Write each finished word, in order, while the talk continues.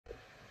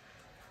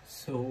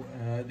So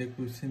the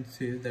question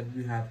says that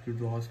we have to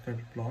draw a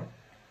scatter plot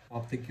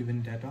of the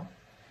given data.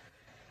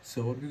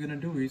 So what we're gonna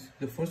do is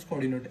the first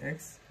coordinate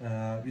x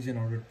is an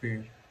ordered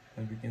pair,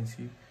 as we can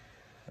see.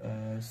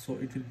 So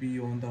it will be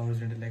on the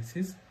horizontal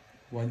axis,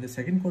 while the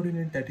second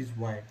coordinate, that is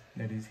y,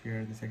 that is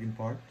here the second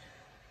part,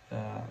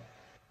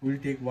 we'll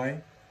take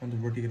y on the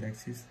vertical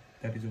axis,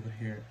 that is over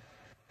here.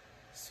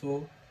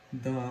 So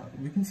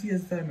we can see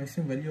as the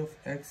maximum value of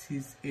x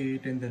is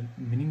 8 and the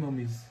minimum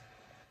is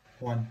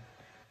 1.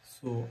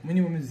 So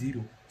minimum is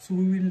 0. So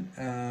we will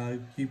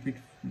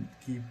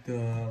keep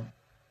the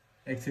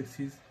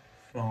x-axis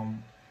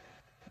from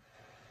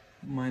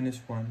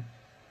 -1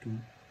 to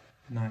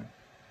 9.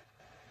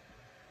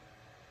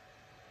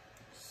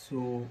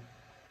 So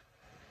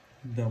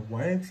the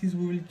y-axis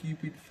we will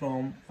keep it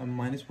from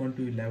 -1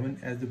 to 11,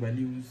 as the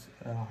values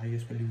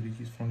highest value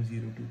reaches from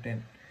 0 to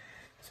 10.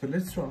 So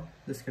let's draw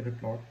the scatter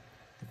plot.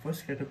 The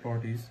first scatter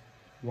plot is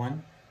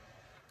 1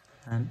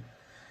 and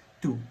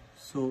 2.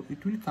 So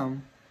it will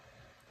come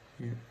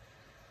here.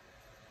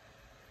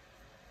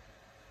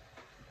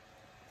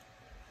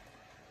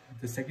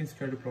 The second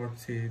scatter plot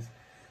says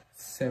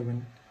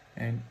 7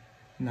 and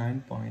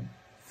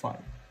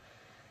 9.5.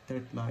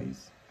 That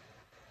lies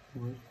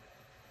over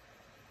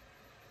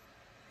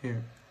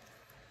here,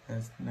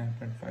 as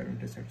 9.5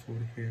 intersects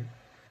over here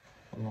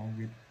along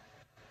with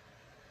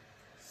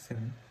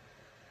 7.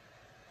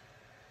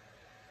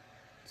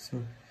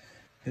 So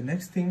the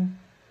next thing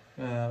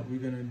we're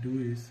gonna do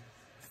is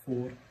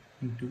 4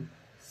 into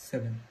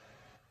 7.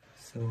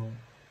 So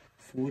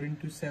 4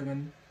 into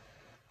 7,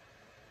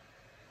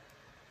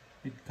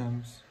 it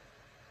comes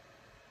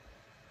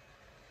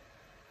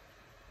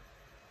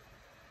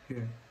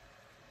here.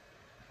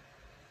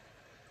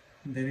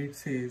 Then it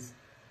says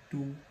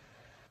 2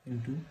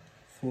 into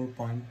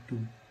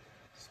 4.2,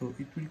 so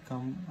it will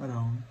come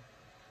around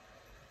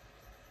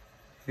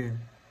here.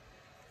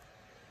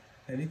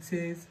 And it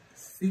says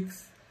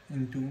 6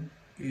 into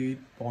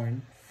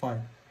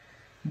 8.5,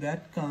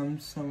 that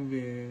comes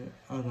somewhere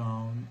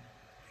around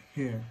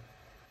here.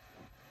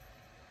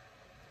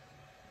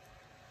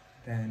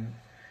 Then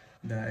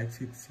the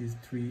x-axis is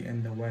 3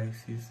 and the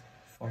y-axis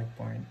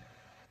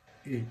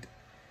 5.8,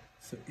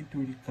 so it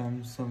will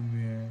come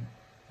somewhere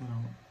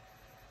around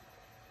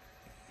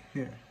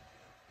here.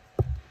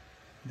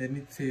 Then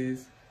it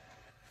says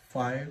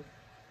 5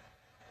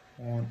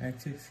 on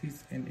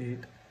x-axis and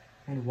 8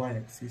 on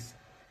y-axis,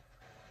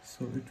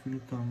 so it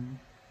will come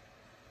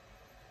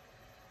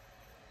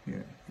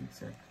here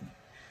exactly.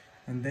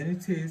 And then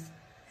it says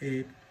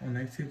 8 on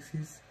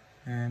x-axis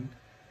and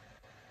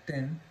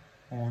 10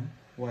 on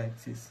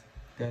y-axis,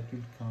 that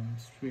will come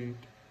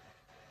straight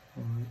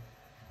over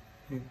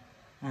here.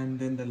 And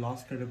then the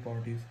last scatter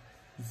plot is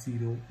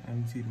 0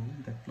 and 0,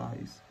 that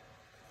lies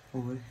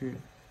over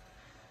here.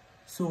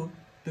 So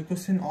the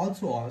question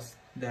also asks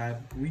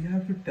that we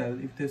have to tell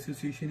if the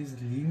association is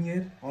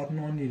linear or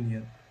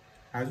non-linear.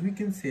 As we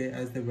can say,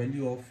 as the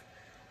value of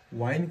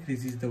y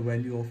increases, the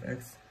value of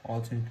x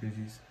also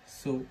increases.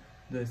 So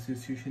the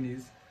association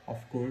is,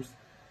 of course,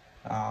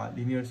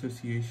 linear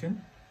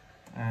association,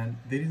 and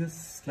there is a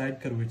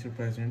slight curvature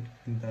present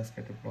in the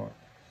scatter plot,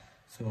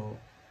 so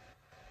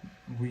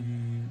we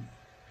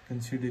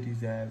consider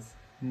it as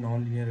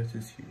non-linear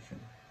association.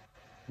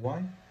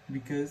 Why?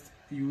 Because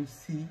you will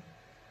see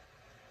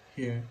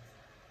here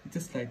it's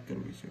a slight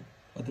curvature,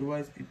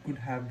 otherwise it could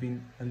have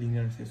been a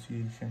linear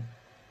association.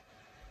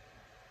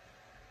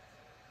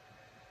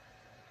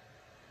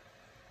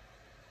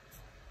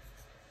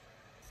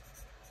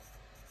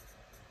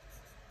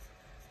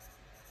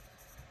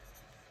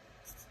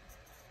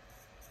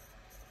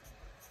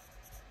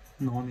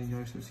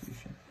 Non-linear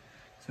association.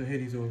 So here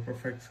is our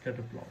perfect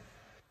scatter plot.